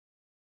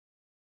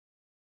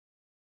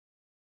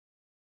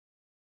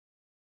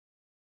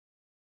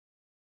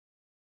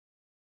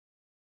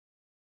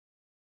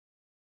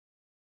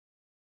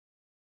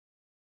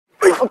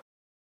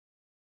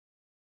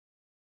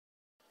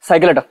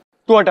Cycle हटा।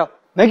 तू हटा।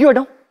 मैं क्यों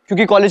हटाऊं?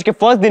 क्योंकि कॉलेज के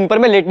फर्स्ट दिन पर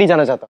मैं लेट नहीं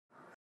जाना चाहता।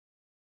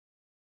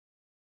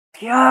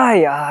 क्या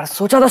यार,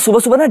 सोचा था सुबह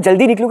सुबह ना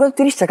जल्दी निकलूंगा तो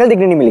तेरी शक्ल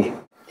देखने नहीं मिलेगी,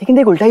 लेकिन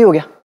देख उल्टा ही हो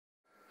गया।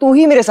 तू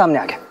ही मेरे सामने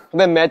आ गया।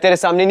 अबे मैं तेरे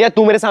सामने नहीं है,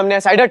 तू मेरे सामने है।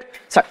 साइड हट।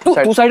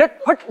 तू साइड हट।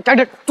 हट साइड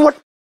हट। तू हट।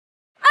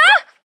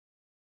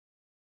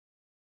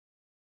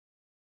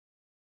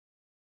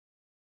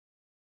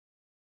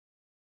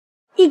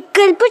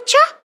 पूछा,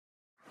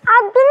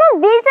 आप दोनों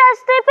बीच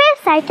रास्ते पे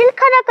साइकिल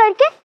खड़ा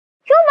करके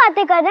क्यों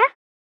बातें कर रहे हैं?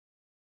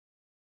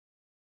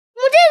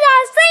 मुझे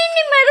रास्ता ही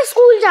नहीं मेरे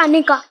स्कूल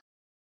जाने का,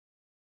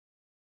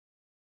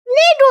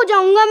 लेट हो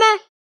जाऊंगा मैं।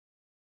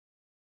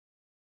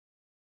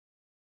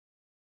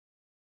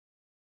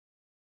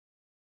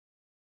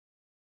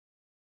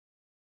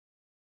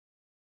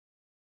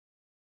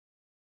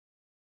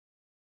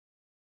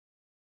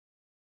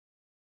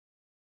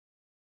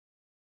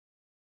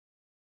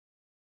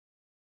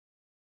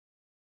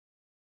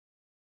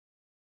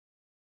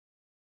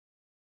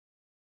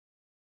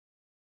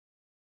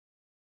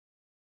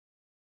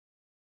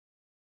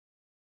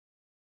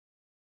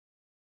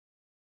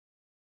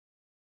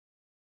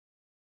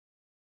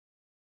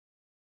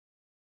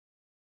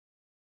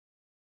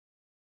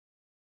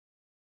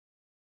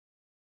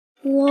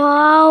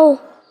 वाओ,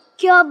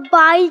 क्या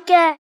बाइक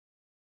है।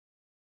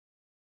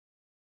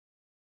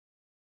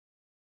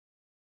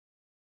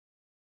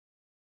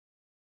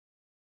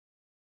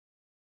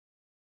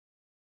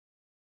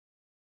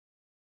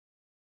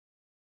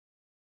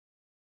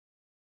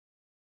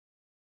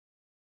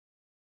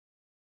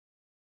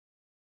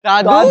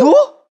 दादू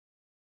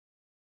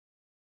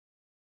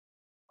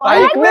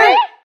बाइक में?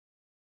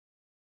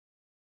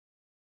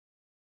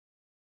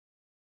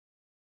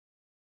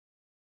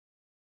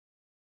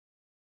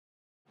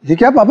 ये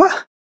क्या पापा?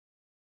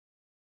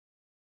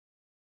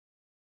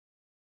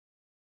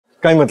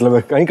 क्या मतलब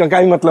है? कहीं का क्या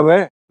मतलब है?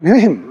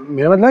 नहीं,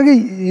 मेरा मतलब है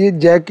कि ये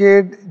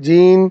जैकेट,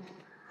 जीन,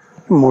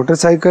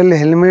 मोटरसाइकिल,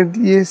 हेलमेट,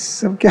 ये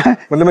सब क्या है?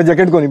 मतलब मैं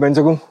जैकेट को नहीं पहन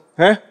सकूं,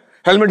 हैं?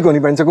 हेलमेट को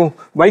नहीं पहन सकूं,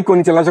 बाइक को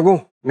नहीं चला सकूं?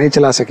 नहीं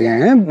चला सके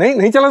हैं?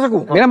 नहीं चला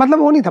सकूं। मेरा मतलब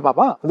वो नहीं था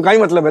पापा। तो क्या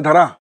मतलब है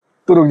थारा?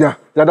 तू रुक जा,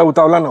 ज्यादा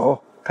उतावला ना हो।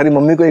 थारी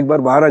मम्मी को एक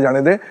बार बाहर आ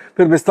जाने दे,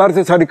 फिर विस्तार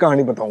से सारी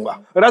कहानी बताऊंगा।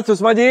 राज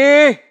सुषमा जी,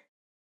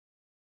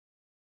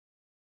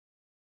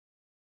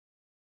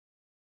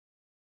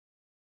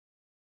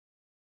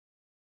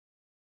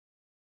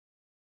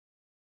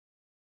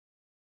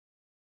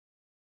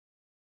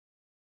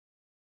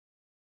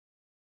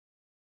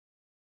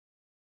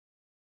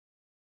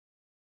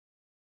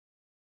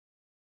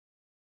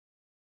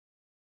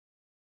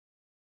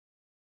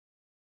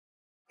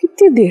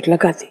 कितनी देर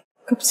लगा दी,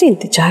 कब से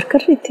इंतजार कर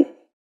रही थी।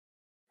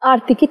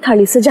 आरती की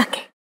थाली सजा के।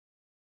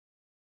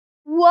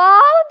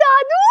 वाह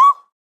दादू,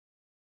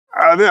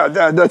 अरे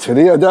आजा आजा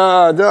छरी, आजा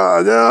आजा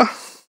आजा।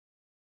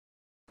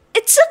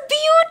 It's a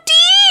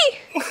beauty.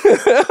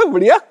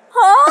 बढ़िया।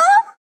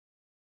 हाँ,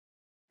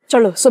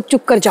 चलो सब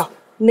चुप कर जाओ,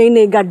 नई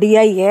नई गाड़ी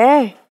आई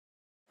है,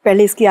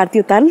 पहले इसकी आरती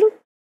उतार लूं।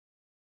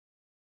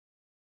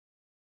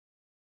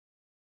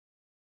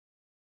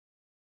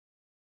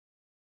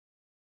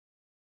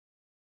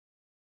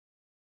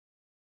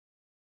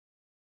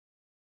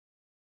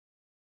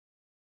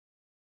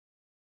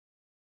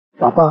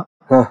 पापा,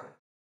 हाँ,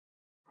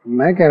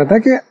 मैं कह रहा था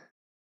कि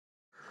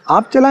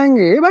आप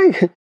चलाएंगे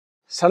बाइक,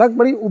 सड़क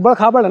बड़ी उबड़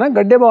खाबड़ है ना,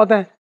 गड्ढे बहुत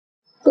हैं,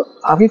 तो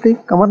आगे कहीं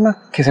कमर ना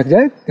खिसक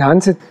जाए, ध्यान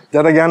से।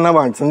 ज्यादा ज्ञान ना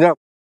बांट, समझा?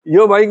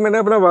 यो बाइक मैंने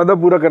अपना वादा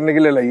पूरा करने के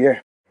लिए लाई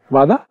है।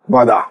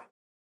 वादा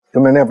तो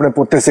मैंने अपने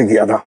पोते से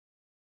किया था।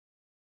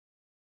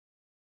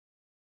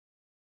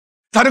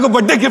 थारे को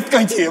बर्थडे गिफ्ट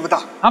कहीं चाहिए बता?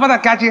 हाँ बता,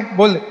 क्या चाहिए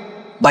बोल दे।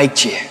 बाइक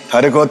चाहिए।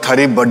 थारे को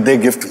थारी बर्थडे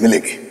गिफ्ट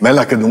मिलेगी, मैं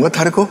ला के दूंगा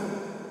थारे को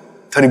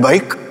थारी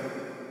बाइक।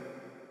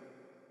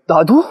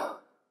 दादू,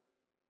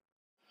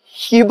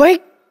 ये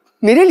बाइक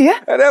मेरे लिए?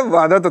 अरे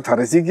वादा तो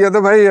थारे से किया था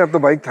भाई, अब तो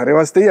बाइक थारे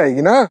वास्ते ही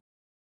आएगी ना।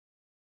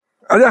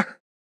 आजा।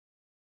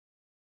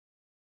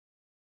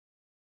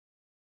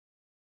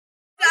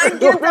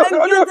 Thank you Dadu,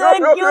 I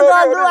love you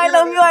I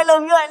love you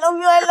I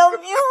love you I love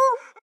you.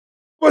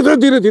 बस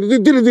धीरे धीरे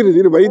धीरे धीरे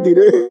धीरे भाई,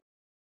 धीरे।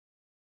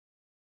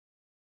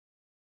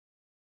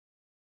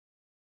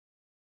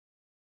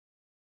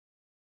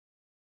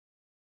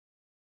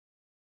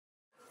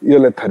 ये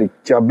ले थारी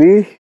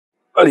चाबी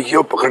और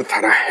ये पकड़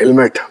थारा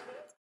हेलमेट।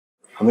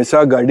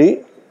 हमेशा गाड़ी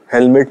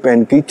हेलमेट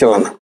पहन के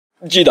चलाना।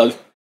 जी दादू।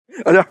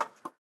 आजा।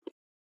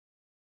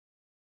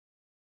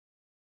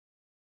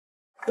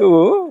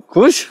 ओ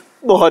खुश?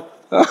 बहुत।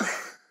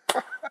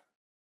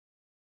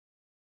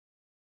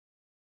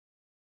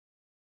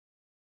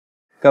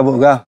 कब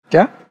होगा?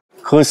 क्या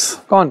खुश?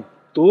 कौन?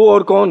 तू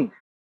और कौन?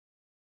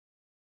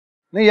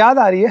 नहीं, याद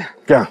आ रही है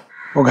क्या?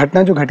 वो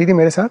घटना जो घटी थी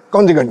मेरे साथ।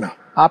 कौन सी घटना?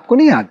 आपको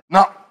नहीं याद?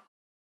 ना।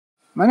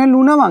 मैंने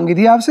लूना मांगी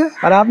थी आपसे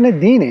और आपने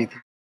दी नहीं थी।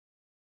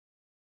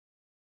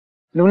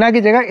 लूना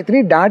की जगह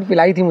इतनी डांट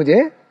पिलाई थी मुझे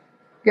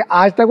कि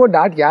आज तक वो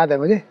डांट याद है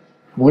मुझे,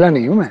 भूला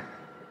नहीं हूं मैं।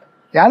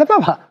 याद है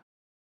पापा?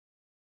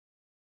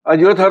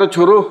 आज यो थारा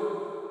छोरो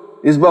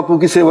इस बापू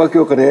की सेवा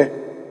क्यों करे?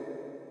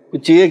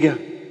 कुछ चाहिए क्या?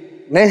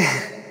 नहीं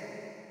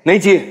नहीं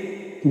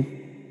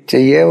चाहिए?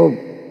 चाहिए, वो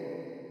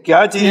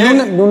क्या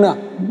चाहिए? लूना।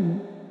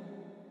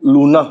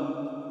 लूना?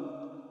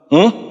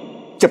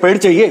 चपेट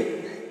चाहिए?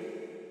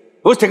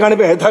 उस ठिकाने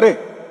पे है थारे।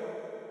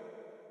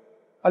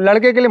 और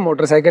लड़के के लिए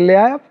मोटरसाइकिल ले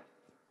आए आप?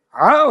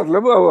 हाँ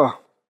मतलब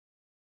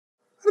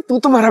अरे तू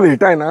तो हमारा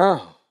बेटा है ना,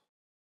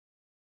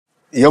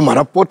 ये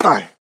हमारा पोता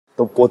है,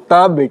 तो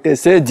पोता बेटे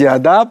से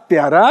ज्यादा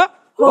प्यारा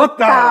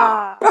होता।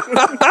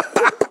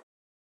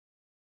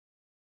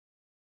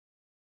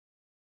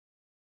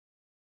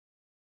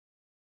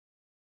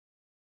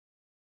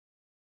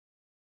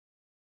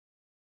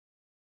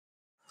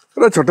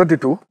 अरे छोटा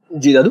टिटू,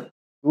 जी दादू।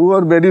 तू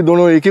और बेरी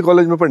दोनों एक ही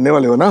कॉलेज में पढ़ने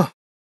वाले हो ना?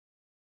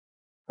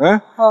 हैं?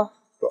 हाँ।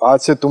 तो आज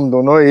से तुम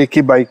दोनों एक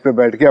ही बाइक पे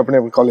बैठ के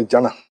अपने कॉलेज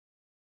जाना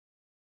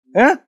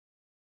है?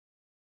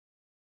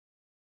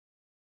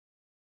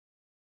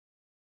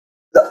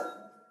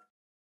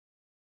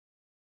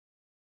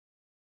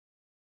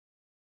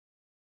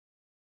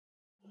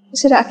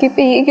 मुझे राखी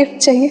पे ये गिफ्ट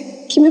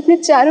चाहिए कि मैं अपने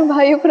चारों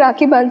भाइयों को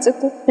राखी बांध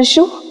सकूं।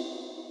 ऋषु,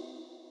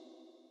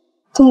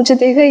 तू मुझे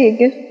देगा ये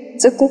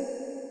गिफ्ट सकूं?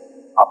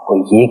 आपको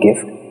ये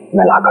गिफ्ट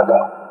मैं ला कर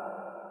दूंगा।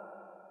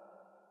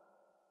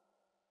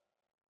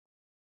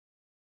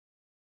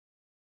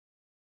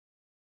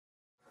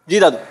 जी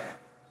दादू,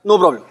 नो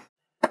प्रॉब्लम।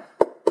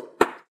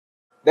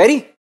 बैरी,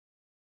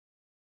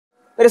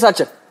 मेरे साथ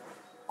चल।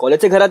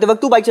 कॉलेज से घर आते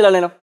वक्त तू बाइक चला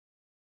लेना,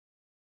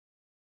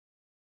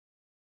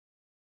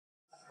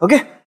 ओके?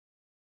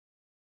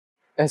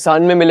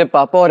 एहसान में मिले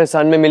पापा और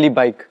एहसान में मिली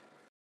बाइक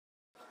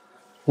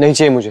नहीं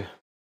चाहिए मुझे।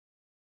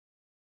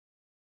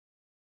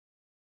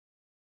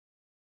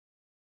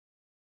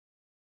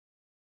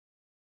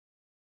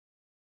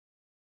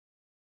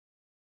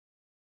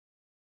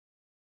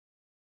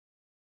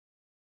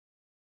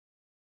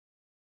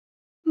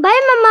 बाय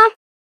मम्मा।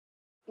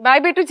 बाय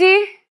बेटू जी।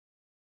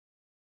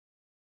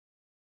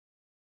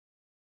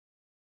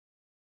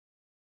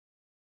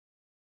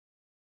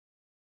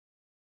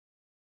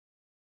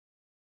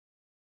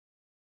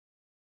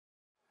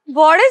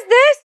 What is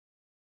this?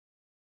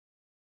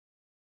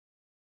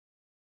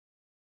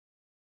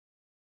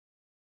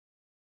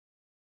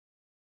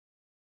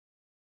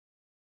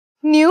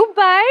 New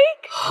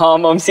bike? हाँ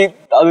ममसी,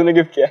 दादू ने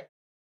गिफ्ट किया।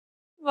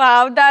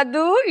 Wow,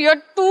 Dadu, you're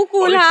too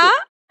cool, हाँ?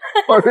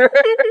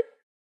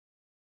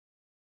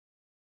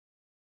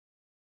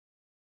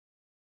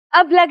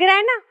 अब लग रहा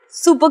है ना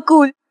सुपर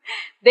कूल।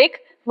 देख,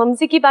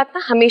 मम्सी की बात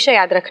ना हमेशा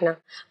याद रखना।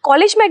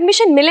 कॉलेज में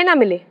एडमिशन मिले ना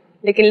मिले,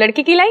 लेकिन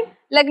लड़की की लाइन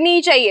लगनी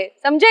ही चाहिए,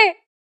 समझे?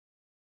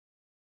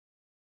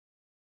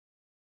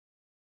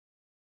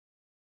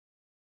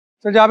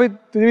 चल जा भी,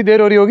 तुझे भी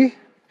देर हो रही होगी।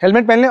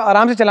 हेलमेट पहन ले,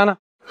 आराम से चलाना।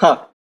 हाँ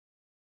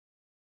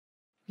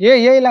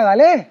ये लगा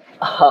ले।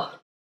 हाँ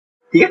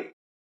ठीक है,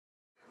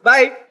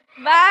 बाय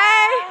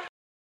बाय।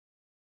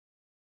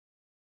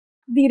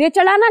 धीरे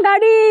चलाना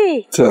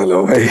गाड़ी।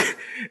 चलो भाई।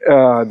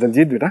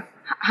 दलजीत बेटा,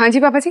 हाँ जी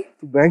पापा जी।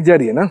 तू बैंक जा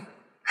रही है ना?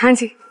 हाँ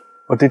जी।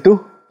 और टिट्टू,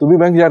 तू भी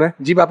बैंक जा रहा है?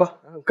 जी पापा।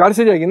 कार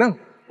से जाएगी ना?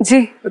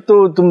 जी।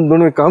 तो तुम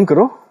दोनों एक काम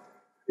करो,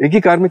 एक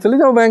ही कार में चले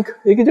जाओ बैंक,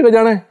 एक ही जगह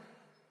जाना है।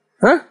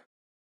 हाँ?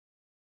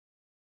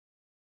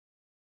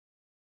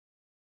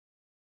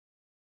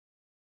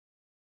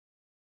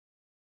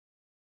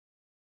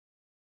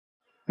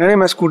 नहीं,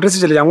 मैं स्कूटर से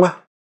चले जाऊंगा।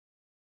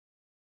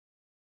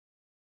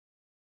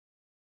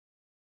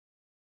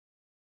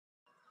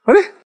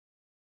 अरे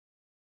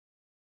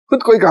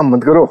खुद कोई काम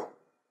मत करो,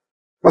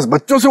 बस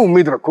बच्चों से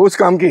उम्मीद रखो उस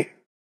काम की।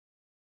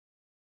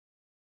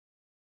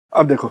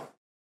 अब देखो,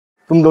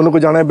 तुम दोनों को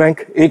जाना है बैंक,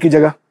 एक ही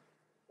जगह,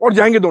 और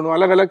जाएंगे दोनों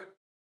अलग अलग।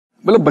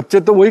 मतलब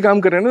बच्चे तो वही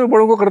काम कर रहे हैं ना जो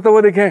बड़ों को करते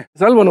हुए देखे हैं।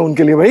 साल बनो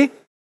उनके लिए भाई।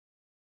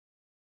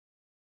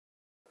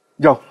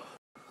 जाओ,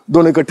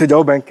 दोनों इकट्ठे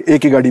जाओ बैंक,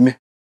 एक ही गाड़ी में।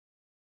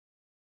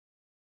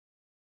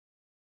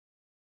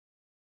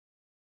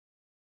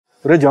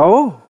 अरे जाओ।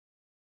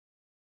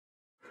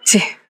 जी।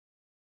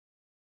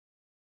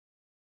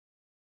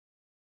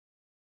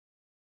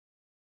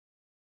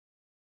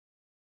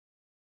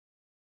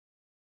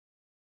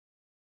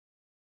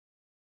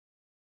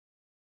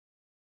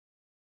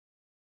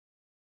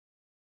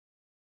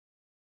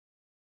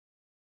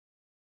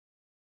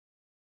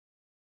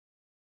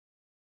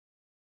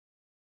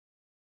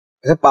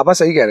 वैसे पापा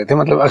सही कह रहे थे,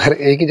 मतलब अगर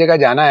एक ही जगह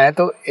जाना है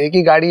तो एक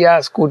ही गाड़ी या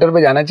स्कूटर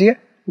पे जाना चाहिए।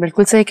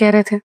 बिल्कुल सही कह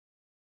रहे थे।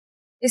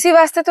 इसी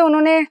वास्ते तो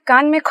उन्होंने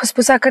कान में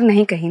खुसफुसा कर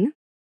नहीं कही ना,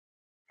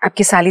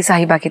 आपकी साली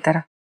साहिबा की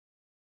तरह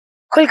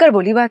खुलकर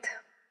बोली बात।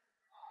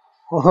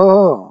 ओहो,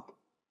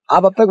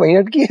 आप अब तक वहीं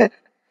अटकी है?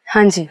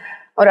 हाँ जी,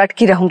 और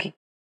अटकी रहूंगी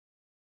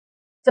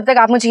जब तक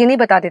आप मुझे ये नहीं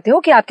बता देते हो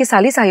कि आपकी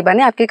साली साहिबा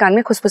ने आपके कान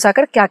में खुसफुसा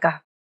कर क्या कहा,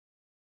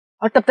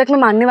 और तब तक मैं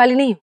मानने वाली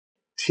नहीं हूँ।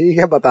 ठीक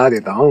है, बता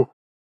देता हूँ।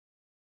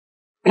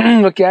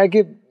 वो क्या है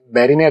कि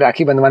बैरी ने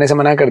राखी बंधवाने से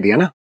मना कर दिया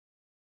ना,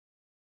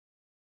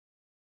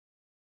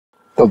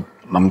 तो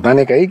ममता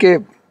ने कही कि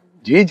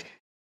जीज,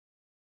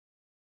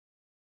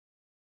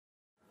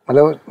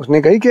 मतलब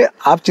उसने कही कि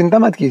आप चिंता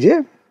मत कीजिए,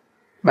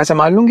 मैं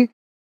संभाल लूंगी।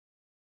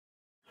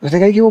 उसने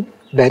कही कि वो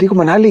बैरी को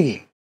मना लेगी।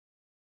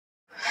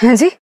 हैं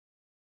जी?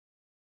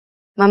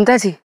 ममता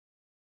जी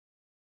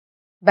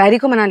बैरी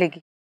को मना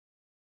लेगी?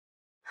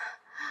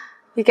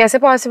 ये कैसे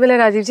पॉसिबल है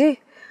राजीव जी?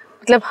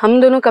 मतलब हम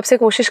दोनों कब से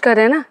कोशिश कर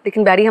रहे हैं ना,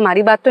 लेकिन बैरी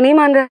हमारी बात तो नहीं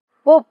मान रहा है।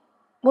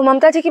 वो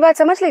ममता जी की बात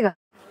समझ लेगा।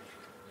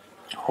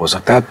 हो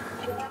सकता है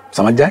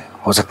समझ जाए,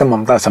 हो सकता है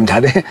ममता समझा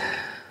दे।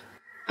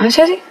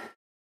 अच्छा जी,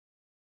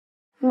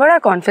 बड़ा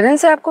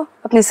कॉन्फिडेंस है आपको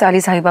अपनी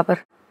साली साहिबा पर।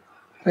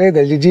 अरे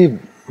दलजीत जी,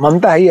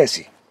 ममता है ही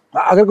ऐसी,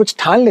 अगर कुछ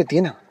ठान लेती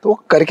है ना तो वो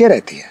करके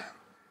रहती है।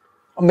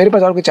 और मेरे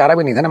पास और कोई चारा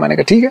भी नहीं था ना, मैंने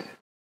कहा ठीक है।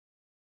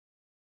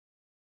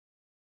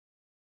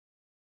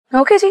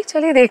 ओके जी,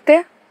 चलिए देखते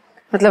हैं।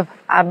 मतलब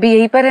आप भी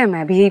यहीं पर है,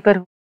 मैं भी यहीं पर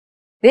हूँ।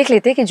 देख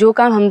लेते हैं कि जो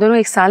काम हम दोनों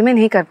एक साल में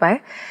नहीं कर पाए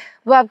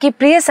वो आपकी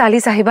प्रिय साली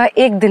साहिबा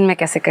एक दिन में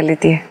कैसे कर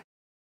लेती है।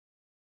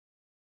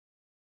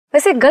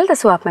 वैसे गलत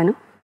हंसो आप मैनू,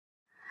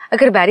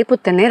 अगर बैरी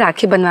पुत्र ने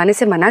राखी बनवाने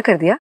से मना कर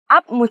दिया,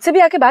 आप मुझसे भी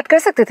आके बात कर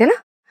सकते थे ना।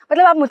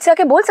 मतलब आप मुझसे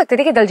आके बोल सकते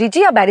थे कि दलजीत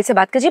जी आप बैरी से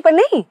बात कीजिए, पर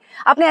नहीं,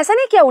 आपने ऐसा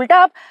नहीं किया।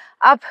 उल्टा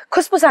आप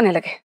खुसफुसाने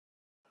लगे।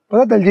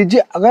 पता दलजीत जी,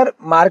 अगर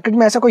मार्केट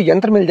में ऐसा कोई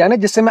यंत्र मिल जाए ना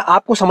जिससे मैं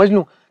आपको समझ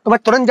लूं तो मैं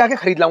तुरंत जाके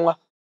खरीद लाऊंगा।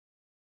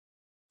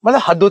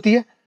 मतलब हद होती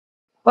है।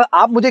 पर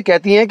आप मुझे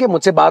कहती हैं कि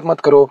मुझसे बात मत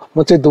करो,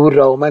 मुझसे दूर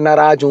रहो, मैं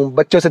नाराज हूँ,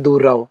 बच्चों से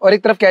दूर रहो, और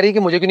एक तरफ कह रही है कि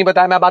मुझे क्यों नहीं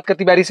बताया मैं बात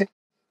करती बैरी से।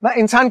 मैं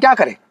इंसान क्या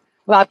करे?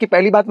 मैं आपकी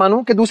पहली बात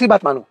मानूं कि दूसरी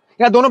बात मानूं,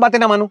 या दोनों बातें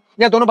ना मानूं,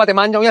 या दोनों बातें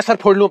मान जाऊं, या सर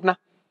फोड़ लूं अपना?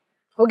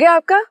 हो गया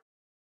आपका?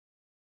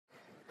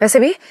 वैसे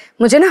भी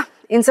मुझे ना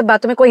इन सब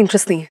बातों में कोई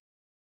इंटरेस्ट नहीं है।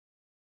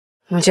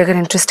 मुझे अगर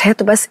इंटरेस्ट है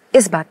तो बस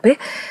इस बात पे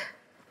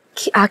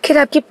कि आखिर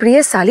आपकी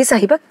प्रिय साली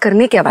साहिबा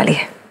करने क्या वाली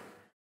है।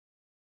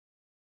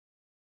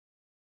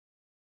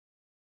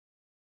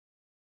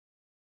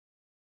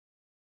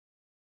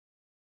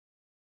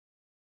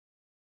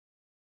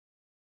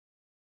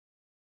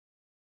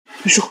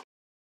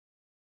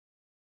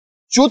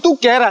 जो तू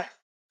कह रहा है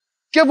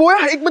क्या वो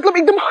है एक मतलब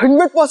एकदम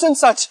 100%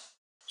 सच?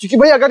 क्योंकि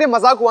भाई अगर ये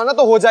मजाक हुआ ना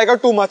तो हो जाएगा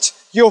टू मच।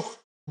 यो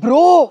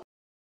ब्रो,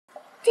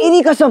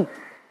 तेरी कसम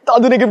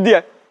दादू ने गिफ्ट दिया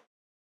है।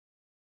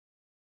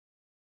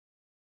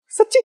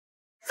 सच्ची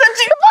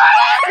सच्ची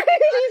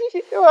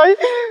भाई,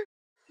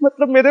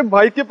 मतलब मेरे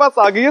भाई के पास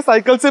आ गई है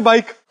साइकिल से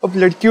बाइक। अब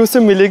लड़कियों से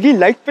मिलेगी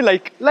लाइक पे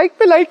लाइक, लाइक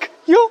पे लाइक।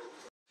 यो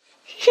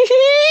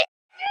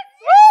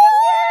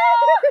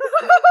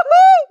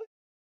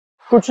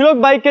कुछ लोग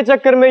बाइक के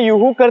चक्कर में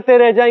यूं करते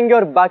रह जाएंगे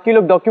और बाकी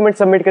लोग डॉक्यूमेंट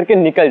सबमिट करके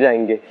निकल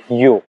जाएंगे।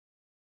 यो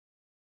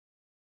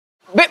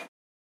बे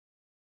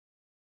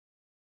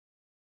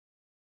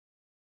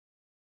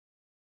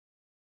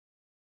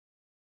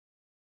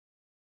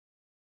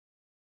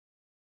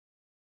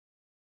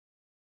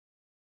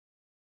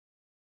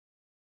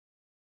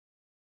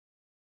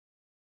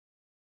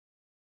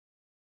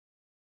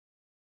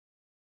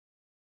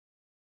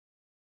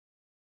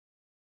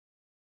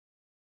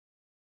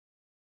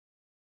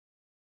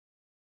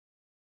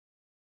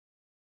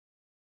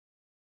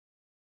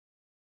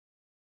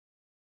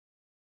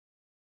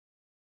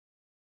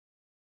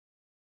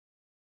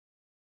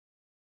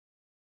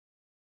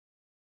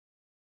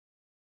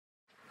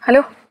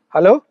hello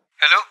hello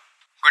hello,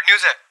 good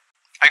news है।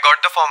 I got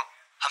the form.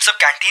 हम सब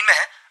कैंटीन में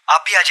हैं,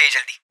 आप भी आ जाइए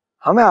जल्दी।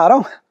 हाँ मैं आ रहा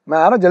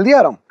हूँ, जल्दी आ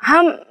रहा हूँ।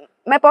 हाँ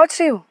मैं पहुंच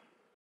रही हूँ,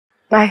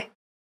 बाय।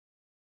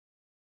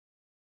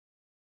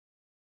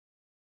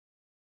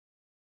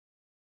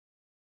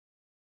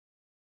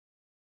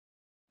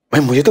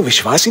 भाई मुझे तो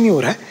विश्वास ही नहीं हो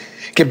रहा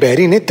है कि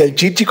बैरी ने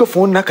दलजीत जी को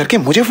फोन ना करके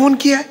मुझे फोन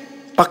किया है।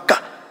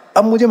 पक्का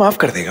अब मुझे माफ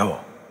कर देगा वो।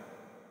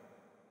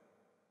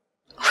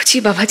 ओ जी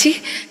बाबा जी,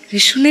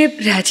 ऋषु ने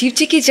राजीव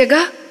जी की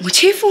जगह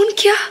मुझे फोन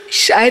किया।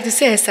 शायद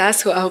उसे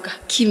एहसास हुआ होगा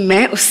कि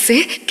मैं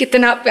उससे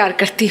कितना प्यार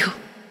करती हूँ।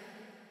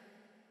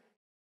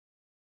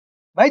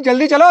 भाई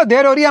जल्दी चलो,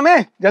 देर हो रही है,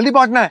 हमें जल्दी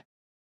पहुंचना है।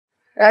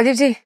 राजीव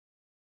जी,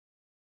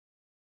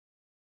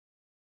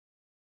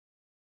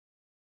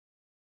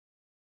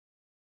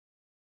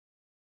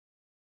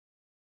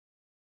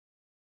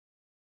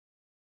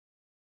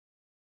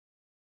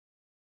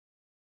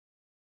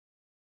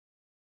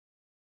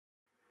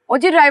 ओ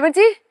जी ड्राइवर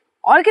जी,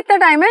 और कितना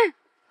टाइम है?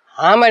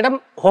 हाँ मैडम,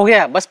 हो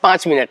गया बस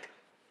 5 मिनट।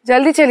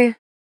 जल्दी चलिए।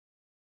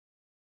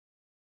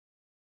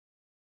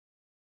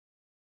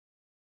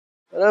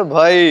 अरे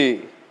भाई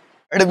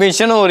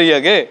एडमिशन हो रही है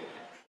के?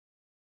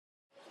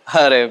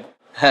 अरे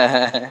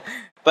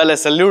पहले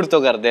सल्यूट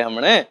तो कर दे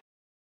हमने।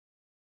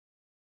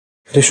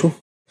 ऋषु,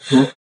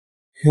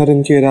 यार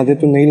इनके इरादे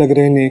तो नहीं लग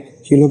रहे नेक।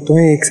 ये लोग तो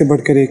हैं एक से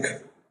बढ़कर एक।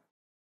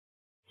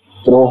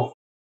 तो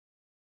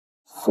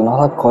सुना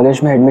था कॉलेज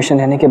में एडमिशन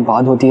लेने के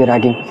बाद होती है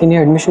रैगिंग, लेकिन ये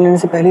एडमिशन लेने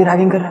से पहले ही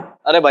रैगिंग कर रहा है।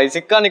 अरे भाई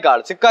सिक्का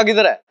निकाल, सिक्का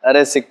किधर है?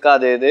 अरे सिक्का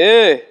दे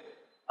दे।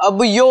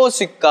 अब यो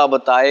सिक्का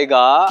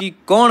बताएगा कि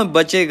कौन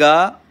बचेगा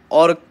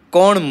और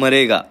कौन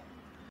मरेगा।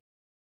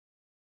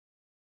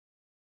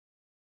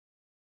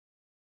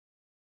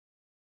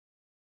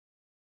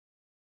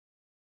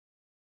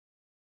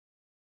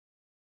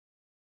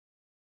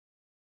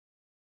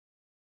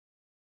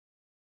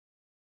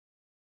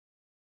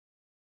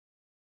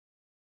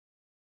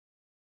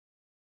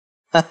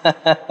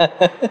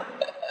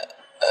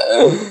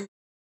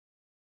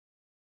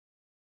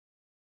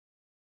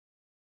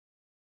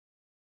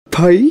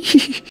 भाई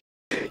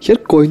यार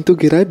कॉइन तो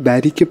गिरा है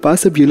बैरी के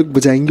पास। अब ये लोग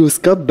बजाएंगे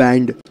उसका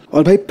बैंड,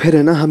 और भाई फिर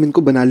है ना हम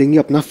इनको बना लेंगे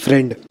अपना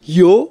फ्रेंड।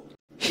 यो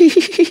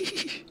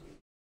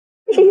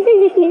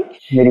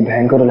मेरी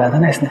बहन को रुलाया था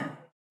ना इसने,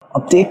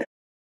 अब देख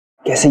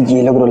कैसे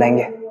ये लोग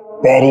रुलाएंगे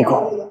बैरी को।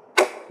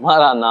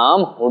 हमारा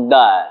नाम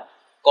हुड्डा है,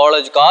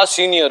 कॉलेज का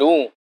सीनियर हूँ।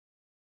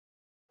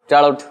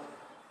 चल उठ,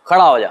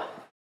 खड़ा हो जा।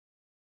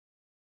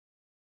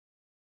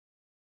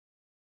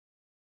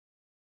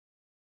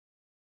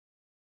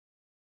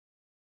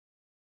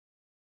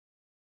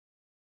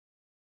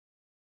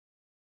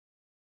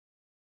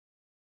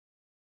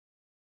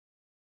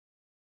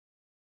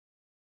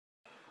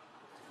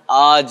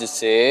 आज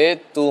से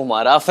तू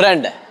हमारा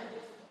फ्रेंड है।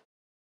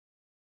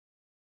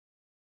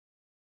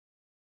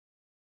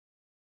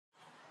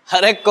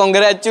 अरे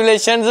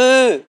कॉन्ग्रेचुलेशंस।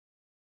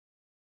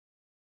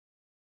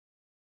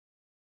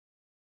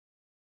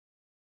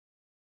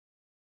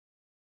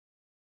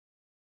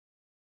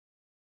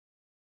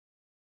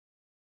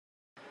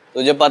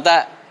 तुझे पता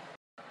है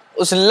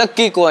उस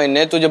लक्की कॉइन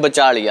ने तुझे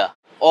बचा लिया,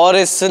 और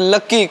इस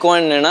लक्की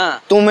कॉइन ने ना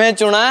तुम्हें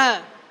चुना है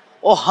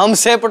वो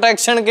हमसे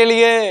प्रोटेक्शन के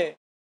लिए।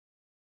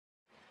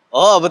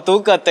 ओ अब तू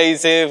कतई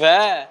सेफ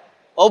है।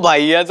 ओ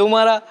भाई है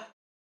तुम्हारा,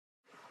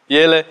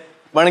 ये ले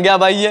बन गया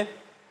भाई ये।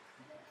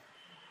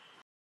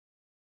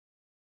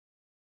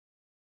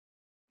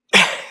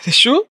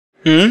 ऋषु,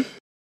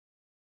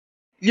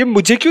 ये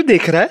मुझे क्यों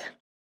देख रहा है?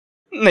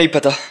 नहीं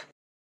पता।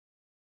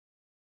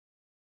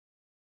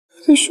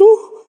 ऋषु,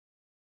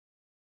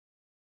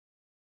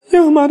 ये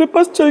हमारे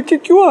पास चल के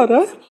क्यों आ रहा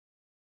है?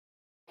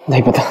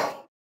 नहीं पता।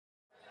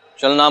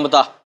 चल नाम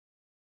बता।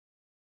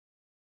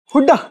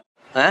 हुड्डा।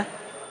 हैं?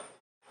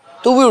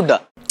 तू भी हुड्डा?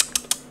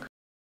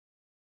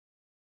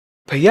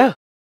 भैया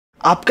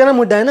आपका नाम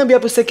हुड्डा है ना, अभी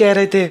आप उससे कह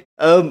रहे थे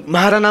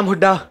हमारा नाम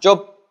हुड्डा। चुप,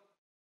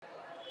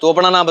 तू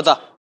अपना नाम बता।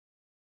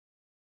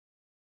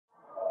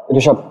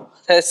 ऋषभ।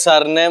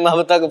 सरनेम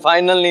अब तक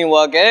फाइनल नहीं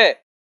हुआ के?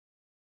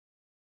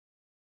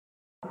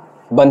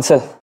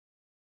 बंसल।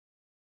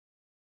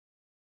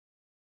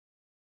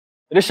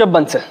 ऋषभ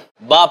बंसल।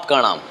 बाप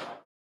का नाम?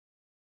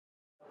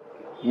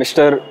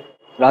 मिस्टर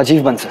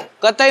राजीव बंसल।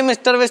 कतई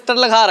मिस्टर विस्टर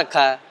लगा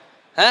रखा है,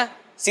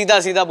 हैं? सीधा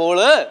सीधा बोल।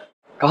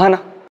 कहा ना,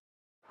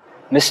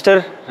 मिस्टर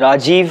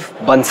राजीव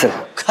बंसल।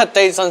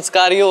 कतई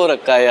संस्कारी हो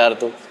रखा है यार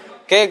तू।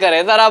 क्या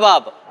करे तेरा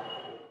बाप?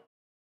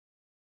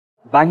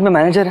 बैंक में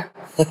मैनेजर है।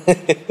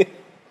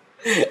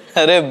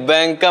 अरे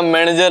बैंक का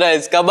मैनेजर है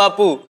इसका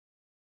बापू।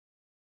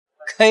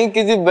 कहीं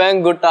किसी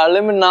बैंक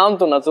घोटाले में नाम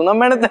तो ना सुना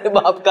मैंने तेरे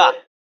बाप का।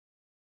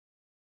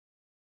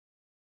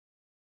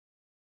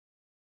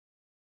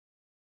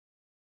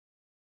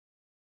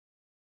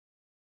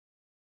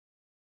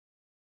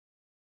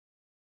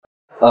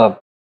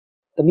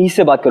 तमीज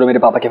से बात करो मेरे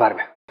पापा के बारे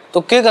में।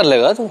 तो क्या कर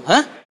लेगा तू?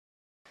 हैं?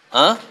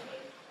 हाँ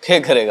क्या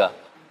करेगा?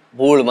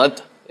 भूल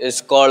मत,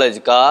 इस कॉलेज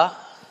का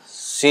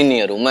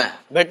सीनियर हूं मैं।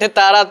 बेटे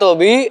तारा तो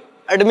अभी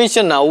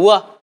एडमिशन ना हुआ।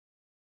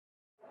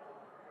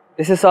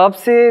 इस हिसाब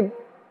से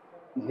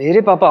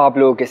मेरे पापा आप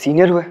लोगों के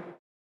सीनियर हुए,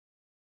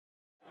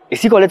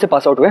 इसी कॉलेज से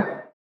पास आउट हुए,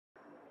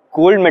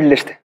 गोल्ड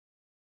मेडलिस्ट थे।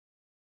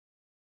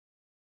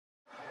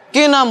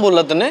 क्या नाम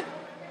बोला तूने?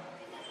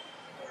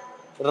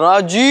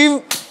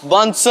 राजीव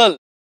बांसल।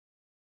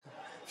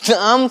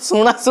 नाम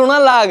सुना सुना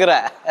लग रहा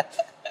है।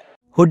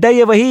 हुड्डा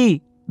ये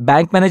वही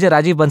बैंक मैनेजर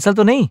राजीव बंसल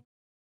तो नहीं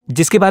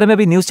जिसके बारे में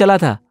अभी न्यूज चला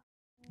था,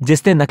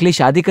 जिसने नकली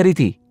शादी करी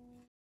थी?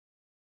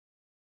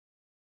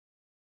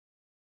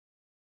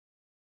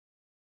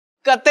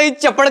 कतई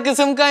चपड़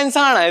किस्म का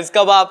इंसान है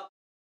इसका बाप।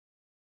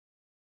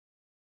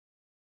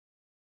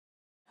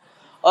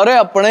 अरे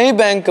अपने ही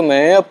बैंक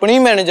में अपनी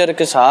मैनेजर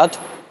के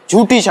साथ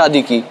झूठी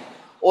शादी की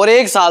और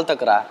 1 साल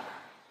तक रहा।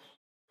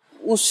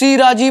 उसी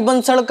राजीव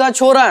बंसल का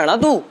छोरा है ना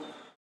तू?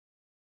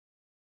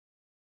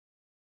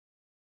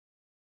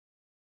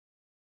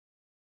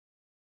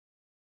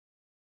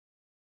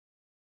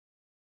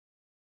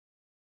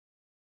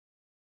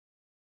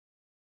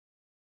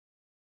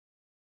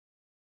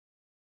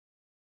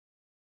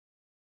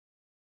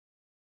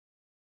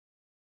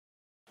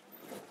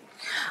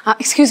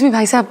 एक्सक्यूज मी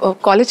भाई साहब,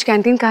 कॉलेज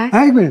कैंटीन कहाँ है?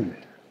 हाँ, 1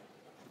 मिनट।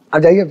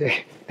 आप जाइए, आप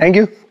जाइए। Thank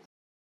you.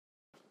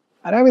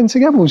 अरे अब इनसे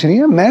क्या पूछ रही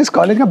है? मैं इस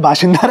कॉलेज का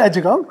बाशिंदा रह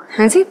चुका हूँ।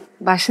 हाँ जी,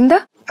 बाशिंदा?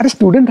 अरे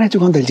स्टूडेंट रह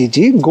चुका हूँ दलजीत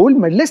जी, गोल्ड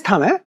मेडलिस्ट था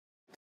मैं।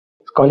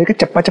 कॉलेज का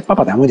चप्पा चप्पा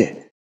पता है मुझे।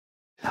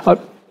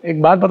 और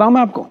एक बात बताऊं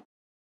मैं आपको,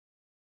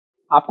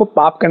 आपको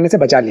पाप करने से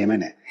बचा लिया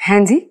मैंने। हाँ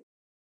जी,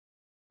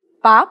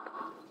 पाप?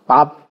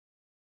 पाप?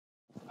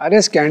 अरे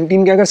इस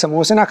कैंटीन के अगर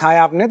समोसे ना खाए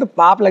आपने तो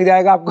पाप लग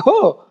जाएगा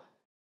आपको।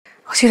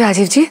 जी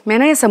राजीव जी, मैं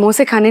ना ये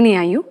समोसे खाने नहीं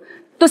आई हूँ,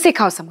 तो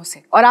सिखाओ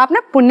समोसे और आप ना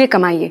पुण्य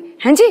कमाइए।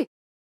 हैं जी?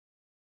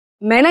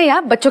 मैं ना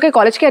यहाँ बच्चों के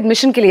कॉलेज के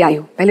एडमिशन के लिए आई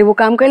हूँ, पहले वो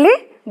काम कर ले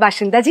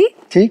बाशिंदा जी।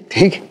 ठीक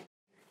ठीक,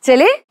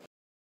 चले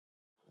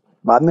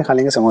बाद में खा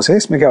लेंगे समोसे,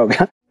 इसमें क्या हो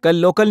गया। कल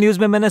लोकल न्यूज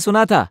में मैंने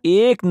सुना था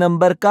 1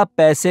 नंबर का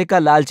पैसे का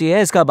लालची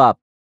है इसका बाप।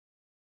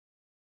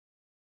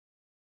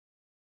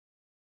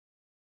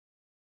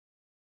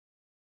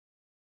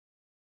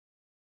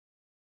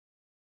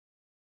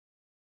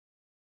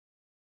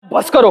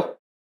 बस करो,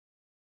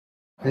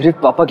 मेरे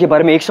पापा के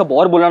बारे में एक शब्द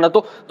और बोला ना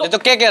तो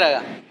क्या करेगा?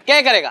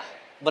 क्या करेगा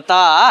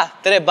बता?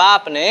 तेरे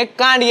बाप ने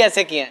कांड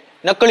ऐसे किए हैं,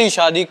 नकली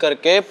शादी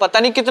करके पता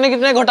नहीं कितने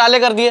कितने घोटाले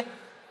कर दिए।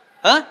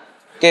 हाँ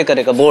क्या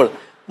करेगा? बोल,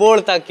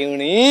 बोलता क्यों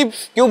नहीं?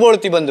 क्यों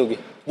बोलती बंदूकी?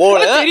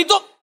 बोल। तेरी तो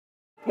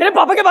मेरे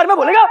पापा के बारे में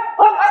बोलेगा?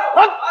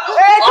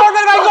 छोड़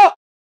मेरे भाई को।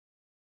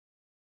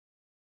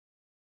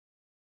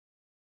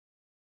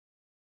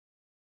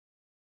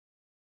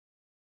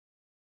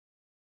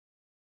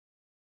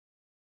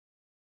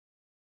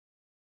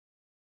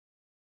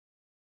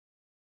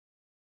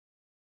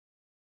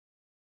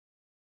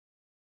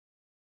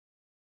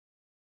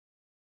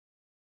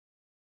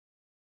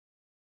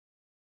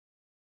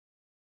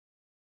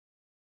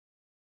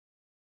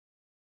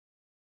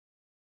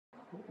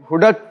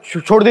 हुडा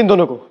छोड़ दे इन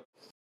दोनों को।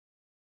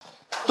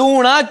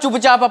 तू ना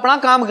चुपचाप अपना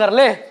काम कर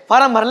ले,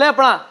 फार्म भर ले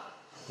अपना,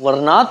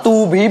 वरना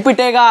तू भी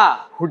पिटेगा।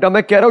 हुडा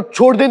मैं कह रहा हूँ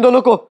छोड़ दे इन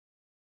दोनों को।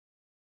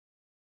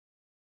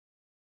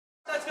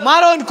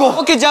 मारो इनको,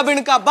 कि जब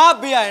इनका बाप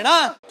भी आए ना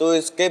तो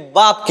इसके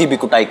बाप की भी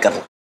कुटाई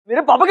कर।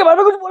 मेरे पापा के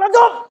बारे में कुछ बोला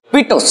तो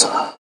पीटो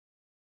सा।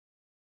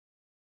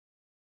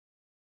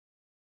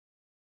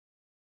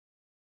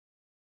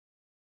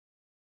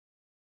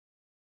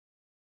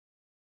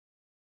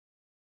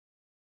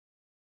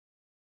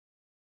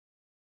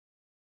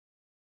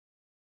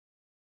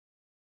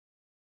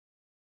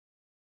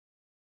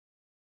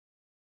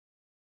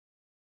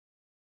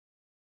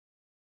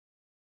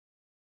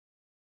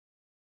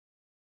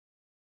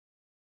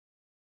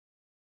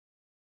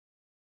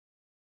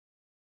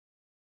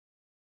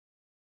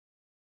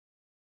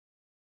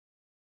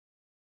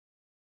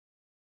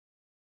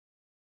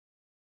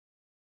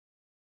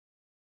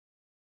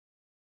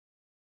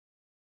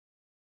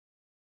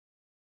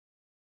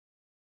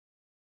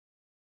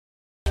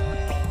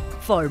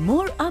 For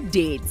more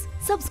updates,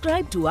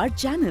 subscribe to our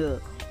channel,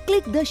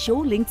 click the show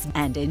links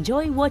and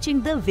enjoy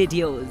watching the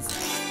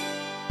videos.